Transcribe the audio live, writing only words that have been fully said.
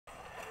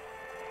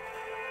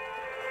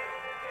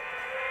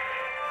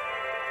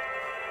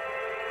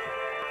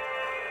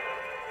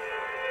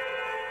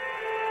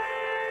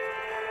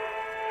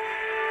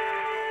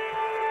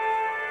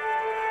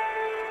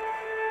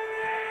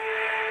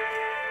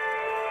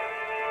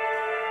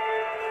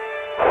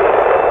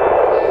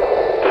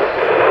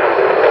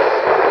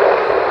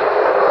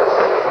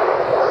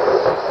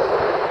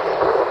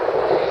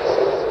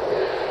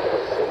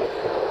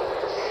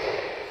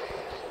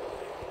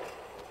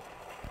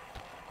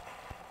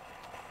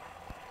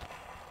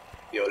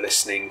You're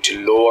listening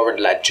to Lore and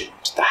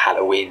Legend, the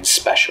Halloween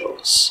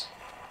specials.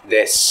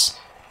 This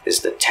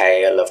is the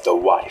tale of the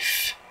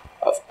wife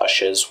of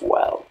Ushers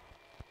Well.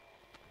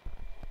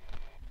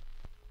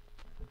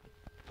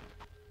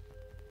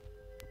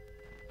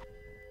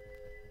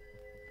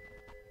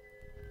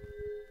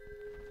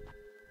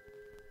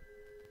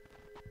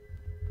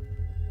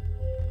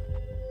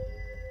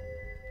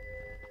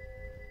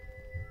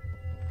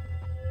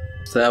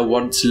 There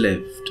once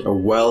lived a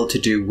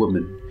well-to-do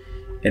woman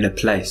in a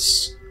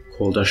place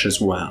called Ushers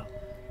Well.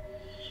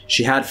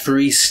 She had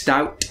 3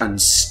 stout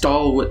and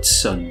stalwart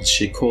sons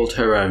she called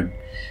her own,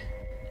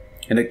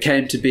 and it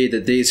came to be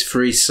that these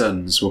 3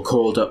 sons were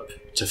called up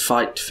to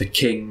fight for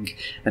king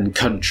and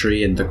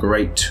country in the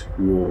Great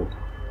War.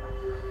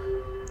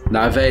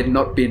 Now they had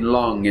not been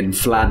long in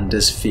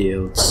Flanders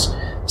fields,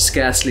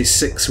 scarcely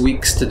 6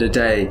 weeks to the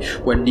day,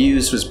 when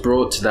news was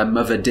brought to their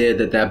mother dear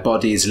that their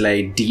bodies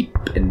lay deep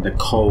in the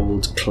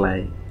cold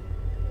clay.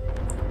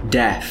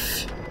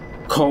 Death,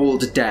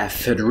 cold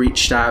death, had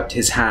reached out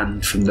his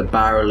hand from the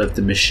barrel of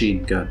the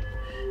machine gun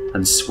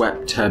and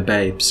swept her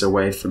babes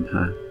away from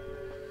her.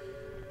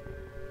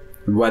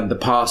 And when the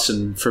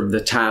parson from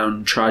the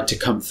town tried to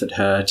comfort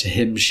her, to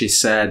him she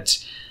said,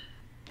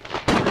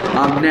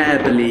 "I'll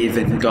ne'er believe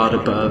in God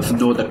above,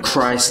 nor the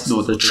Christ,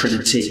 nor the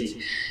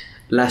Trinity,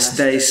 lest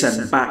they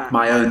send back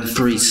my own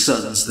 3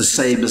 sons the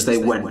same as they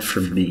went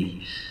from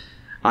me.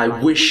 I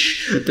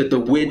wish that the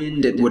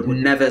wind it would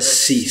never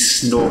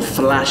cease, nor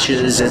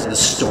flashes in the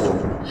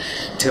storm,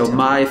 till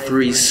my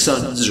 3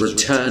 sons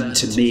return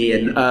to me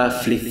in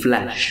earthly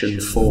flesh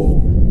and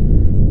form."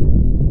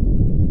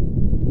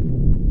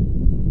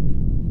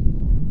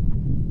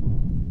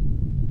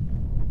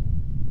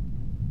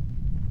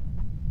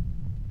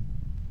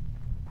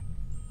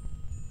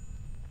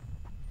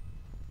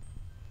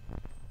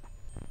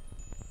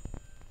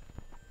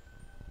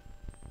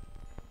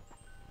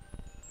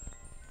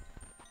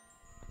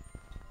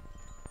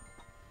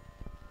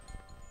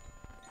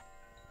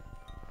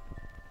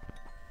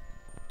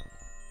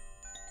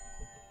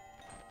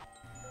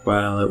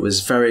 Well, it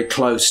was very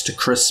close to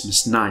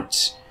Christmas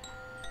night,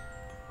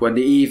 when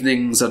the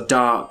evenings are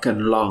dark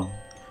and long,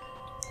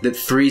 that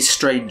 3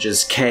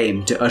 strangers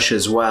came to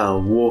Ushers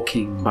Well,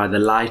 walking by the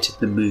light of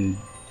the moon.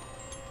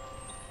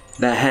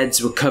 Their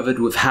heads were covered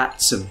with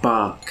hats of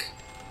bark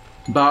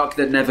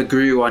that never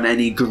grew on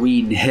any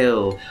green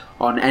hill,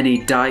 on any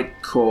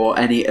dike or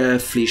any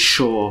earthly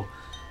shore,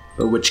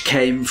 but which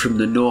came from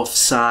the north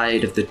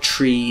side of the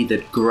tree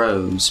that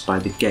grows by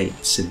the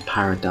gates in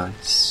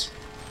paradise.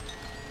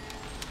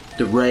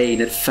 The rain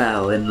it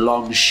fell in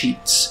long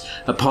sheets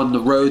upon the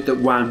road that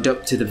wound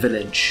up to the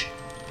village.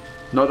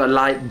 Not a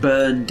light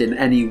burned in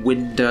any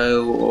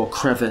window or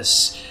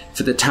crevice,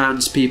 for the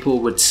townspeople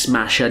would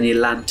smash any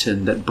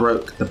lantern that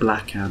broke the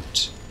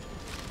blackout.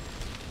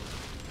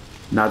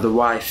 Now the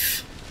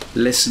wife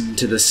listened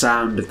to the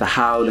sound of the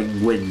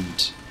howling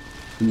wind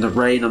and the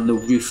rain on the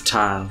roof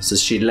tiles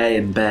as she lay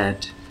in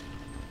bed.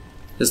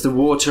 As the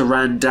water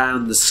ran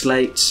down the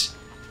slate,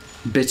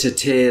 bitter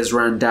tears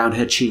ran down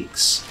her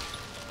cheeks,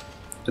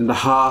 and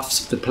the hearths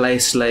of the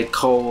place lay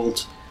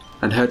cold,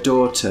 and her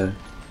daughter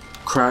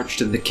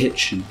crouched in the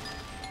kitchen,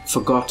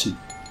 forgotten,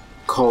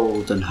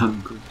 cold and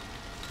hungry.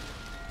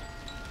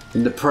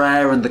 In the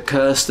prayer and the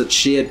curse that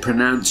she had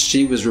pronounced,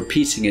 she was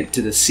repeating it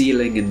to the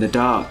ceiling in the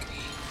dark,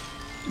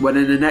 when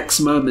in the next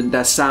moment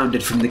there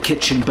sounded from the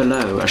kitchen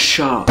below a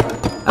sharp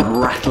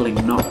and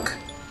rattling knock.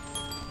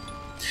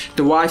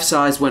 The wife's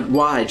eyes went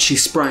wide. She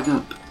sprang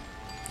up,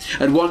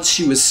 and once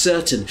she was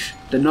certain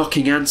the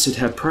knocking answered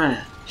her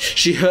prayer,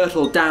 she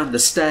hurtled down the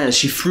stairs.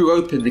 She threw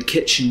open the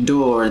kitchen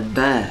door, and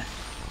there,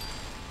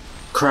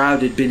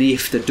 crowded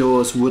beneath the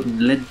door's wooden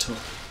lintel,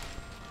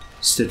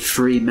 stood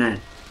 3 men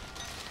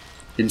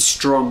in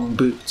strong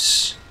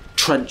boots,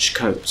 trench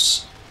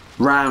coats,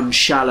 round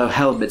shallow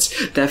helmets.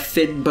 Their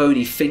thin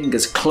bony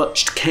fingers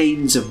clutched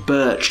canes of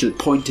birch that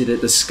pointed at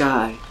the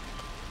sky.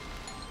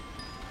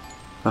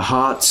 Her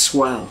heart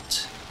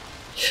swelled.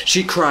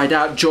 She cried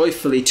out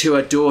joyfully to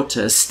her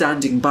daughter,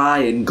 standing by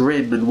in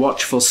grim and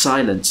watchful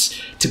silence,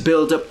 to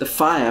build up the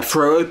fire,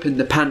 throw open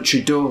the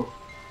pantry door.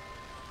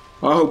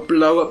 "Oh,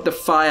 blow up the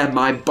fire,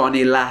 my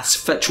bonny lass,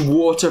 fetch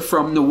water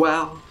from the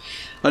well.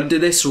 Under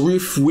this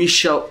roof we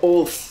shall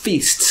all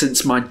feast,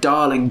 since my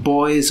darling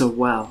boys are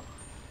well."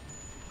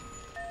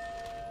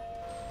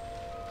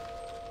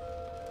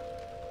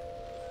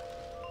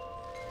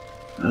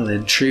 Well,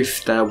 in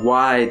truth, their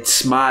wide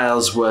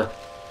smiles were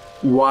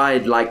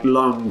wide like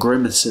long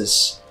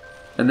grimaces,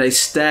 and they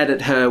stared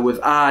at her with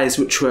eyes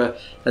which were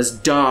as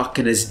dark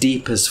and as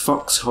deep as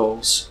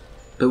foxholes.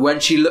 But when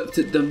she looked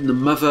at them, the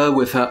mother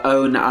with her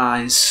own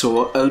eyes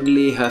saw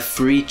only her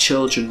 3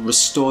 children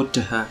restored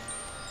to her,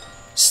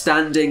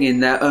 standing in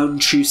their own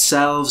true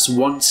selves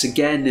once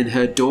again in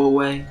her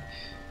doorway,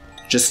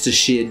 just as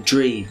she had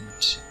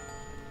dreamed,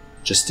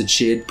 just as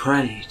she had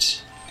prayed.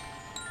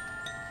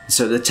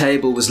 So the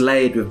table was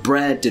laid with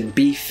bread and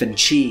beef and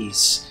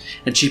cheese,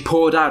 and she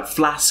poured out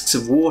flasks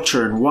of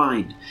water and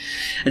wine,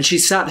 and she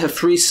sat her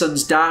 3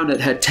 sons down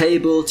at her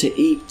table to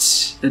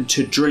eat and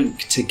to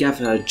drink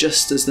together,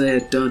 just as they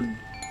had done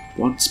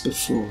once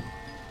before.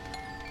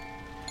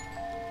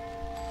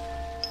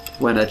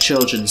 When her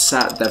children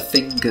sat, their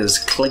fingers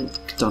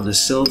clinked on the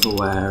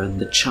silverware and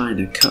the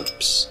china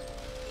cups.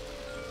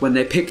 When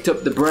they picked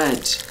up the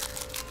bread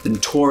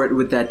and tore it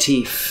with their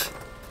teeth,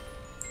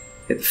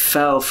 it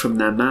fell from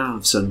their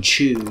mouths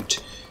unchewed.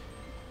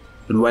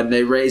 And when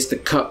they raised the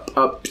cup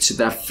up to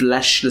their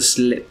fleshless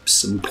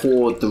lips and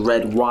poured the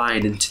red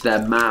wine into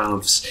their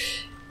mouths,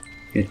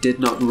 it did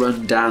not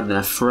run down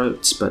their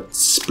throats, but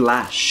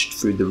splashed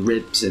through the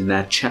ribs in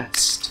their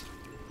chest,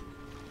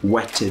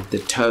 wetted the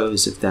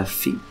toes of their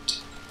feet.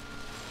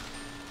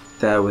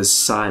 There was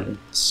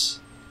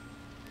silence,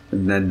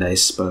 and then they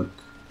spoke.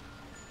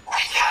 We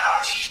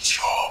cannot eat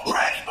your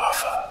bread,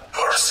 mother,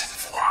 nor a sip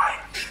of wine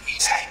can we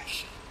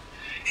take.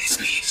 It's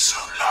been so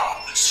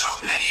long and so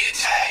many a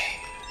day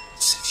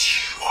since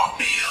you our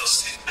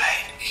meals did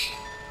make.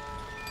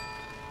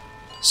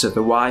 So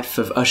the wife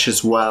of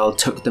Ushers Well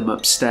took them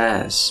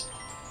upstairs,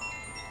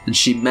 and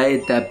she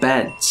made their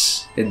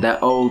beds in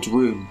their old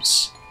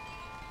rooms,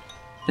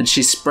 and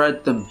she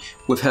spread them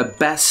with her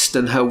best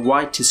and her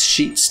whitest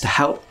sheets to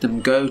help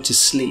them go to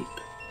sleep.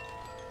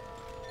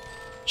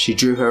 She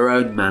drew her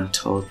own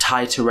mantle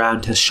tight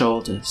around her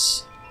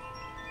shoulders,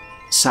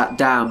 sat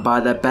down by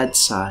their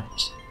bedside,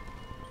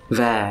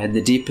 there in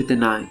the deep of the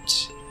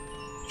night,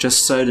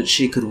 just so that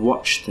she could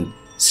watch them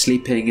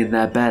sleeping in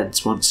their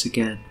beds once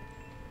again.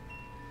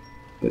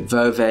 But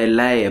though they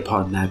lay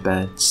upon their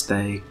beds,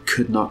 they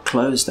could not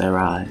close their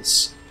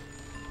eyes.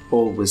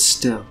 All was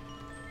still.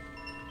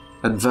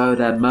 And though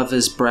their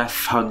mother's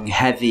breath hung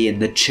heavy in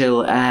the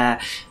chill air,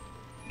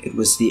 it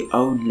was the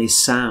only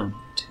sound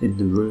in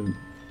the room.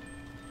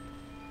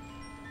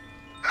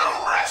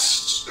 No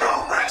rest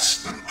but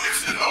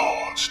with the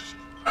Lord,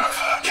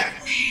 mother can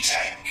we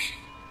take.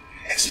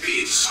 It's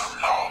been so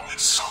long and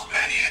so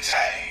many a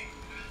day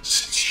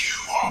since you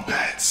our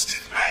beds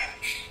did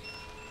make.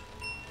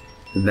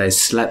 And they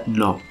slept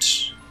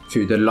not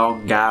through the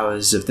long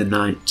hours of the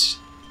night.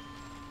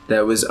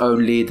 There was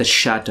only the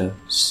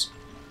shadows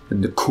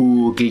and the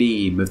cool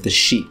gleam of the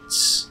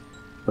sheets,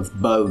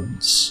 of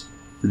bones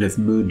and of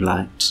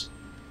moonlight.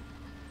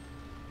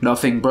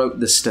 Nothing broke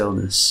the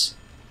stillness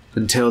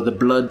until the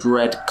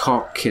blood-red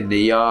cock in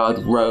the yard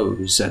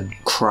rose and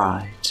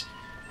cried,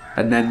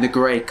 and then the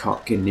grey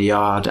cock in the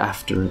yard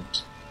after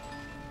it.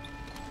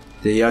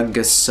 The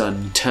youngest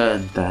son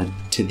turned then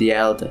to the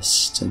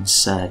eldest and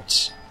said,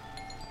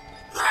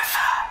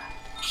 "Brother,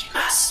 we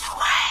must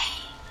away."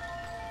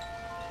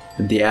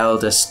 And the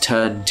eldest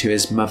turned to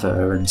his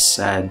mother and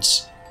said,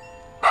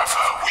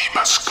 Mother, we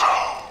must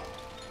go,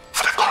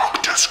 for the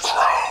cock does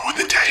crow and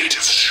the day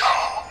does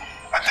show,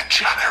 and the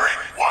chattering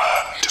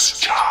worm does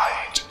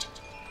chide,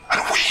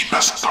 and we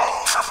must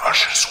go from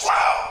Ushers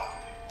Well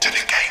to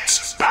the gates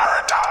of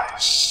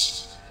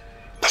paradise.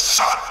 The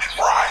sun it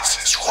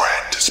rises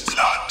red as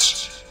blood,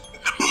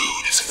 and the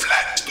moon is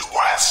fled to the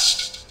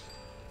west,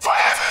 for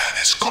heaven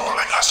is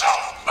calling us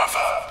home,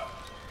 mother,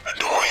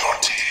 and all your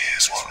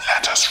tears won't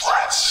let us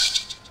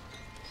rest.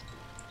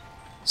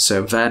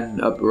 So then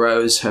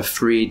uprose her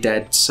 3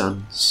 dead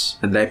sons,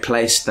 and they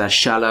placed their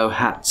shallow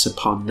hats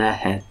upon their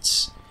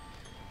heads.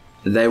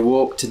 And they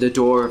walked to the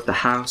door of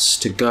the house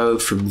to go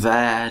from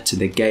there to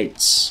the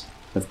gates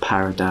of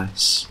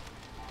paradise.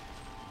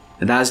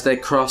 And as they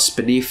crossed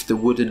beneath the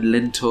wooden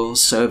lintel,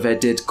 so they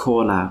did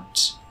call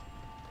out,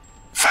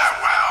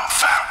 Farewell,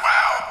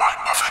 farewell, my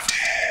mother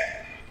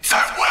dear,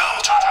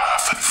 farewell to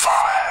earth and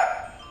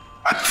fire,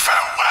 and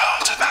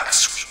farewell to that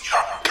sweet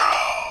young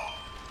girl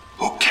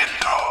who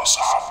kindles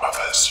our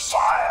mother's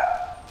fire.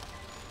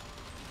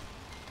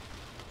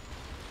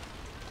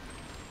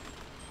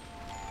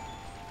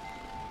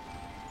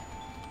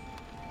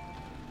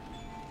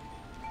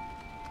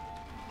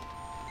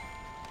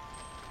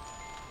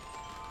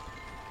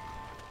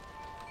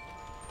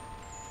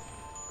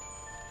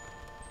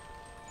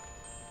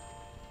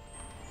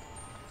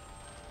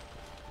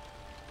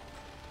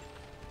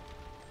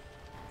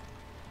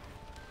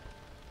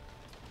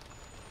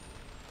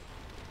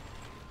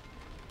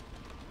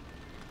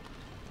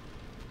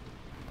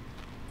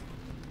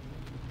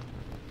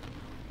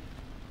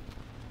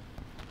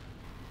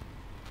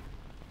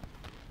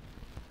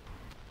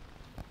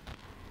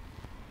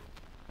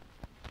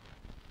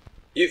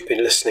 You've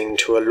been listening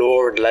to a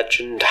Lore and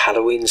Legend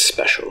Halloween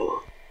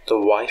special, The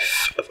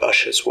Wife of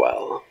Ushers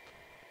Well.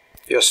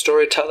 Your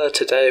storyteller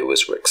today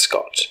was Rick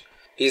Scott.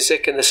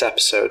 Music in this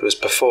episode was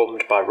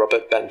performed by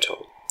Robert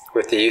Bentel,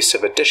 with the use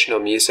of additional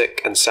music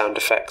and sound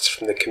effects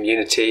from the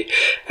community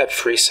at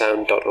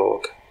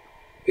freesound.org.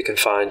 You can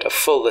find a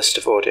full list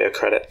of audio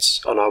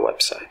credits on our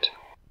website.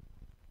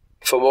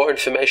 For more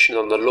information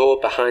on the lore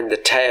behind the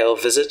tale,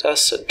 visit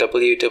us at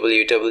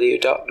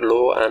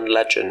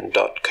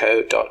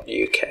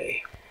www.loreandlegend.co.uk.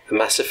 A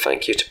massive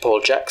thank you to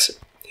Paul Jackson,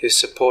 whose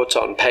support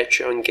on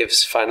Patreon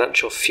gives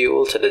financial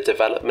fuel to the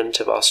development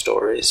of our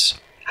stories.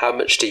 How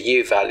much do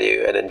you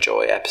value and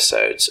enjoy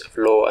episodes of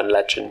Lore and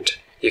Legend?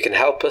 You can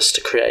help us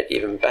to create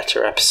even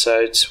better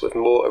episodes with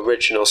more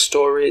original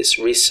stories,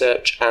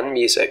 research and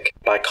music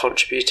by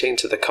contributing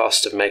to the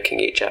cost of making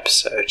each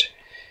episode.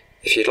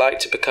 If you'd like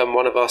to become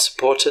one of our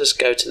supporters,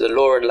 go to the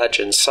Lore and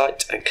Legend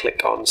site and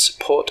click on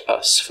Support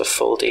Us for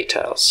full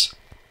details.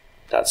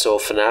 That's all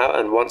for now,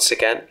 and once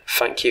again,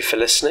 thank you for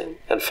listening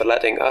and for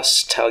letting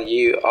us tell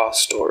you our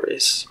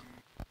stories.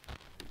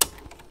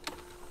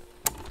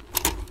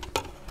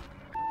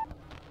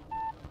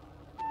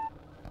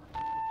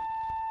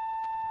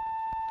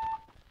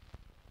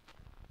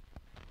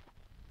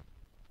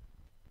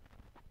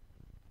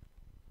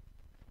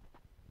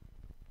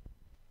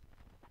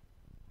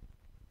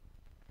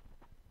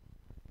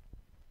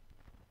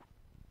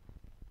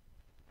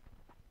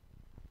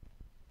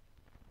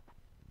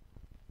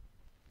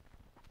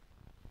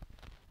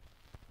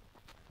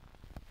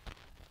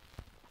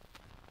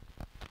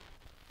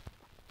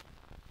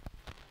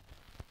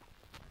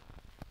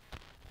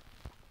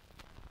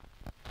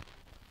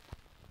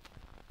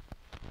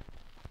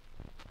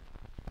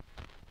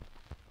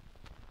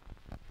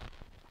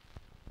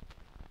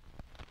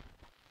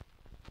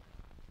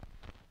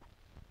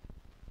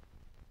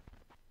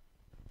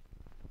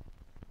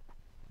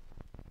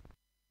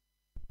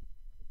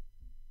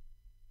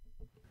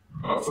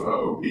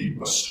 Mother, we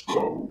must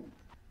go,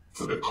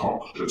 for the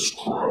cock does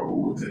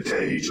crow, and the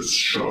day does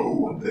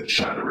show, and the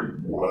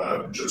chattering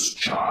worm does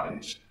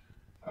chide,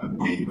 and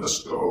we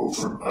must go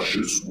from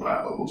Usher's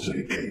Well to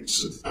the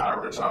gates of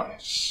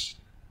paradise.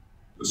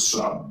 The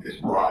sun,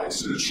 it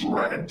rises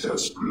red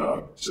as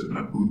blood, and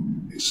the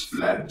moon is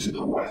fled to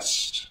the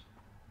west,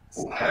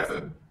 for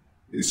heaven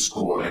is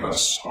calling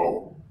us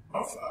home,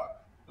 Mother,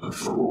 and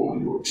for all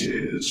your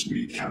tears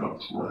we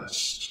cannot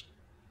rest.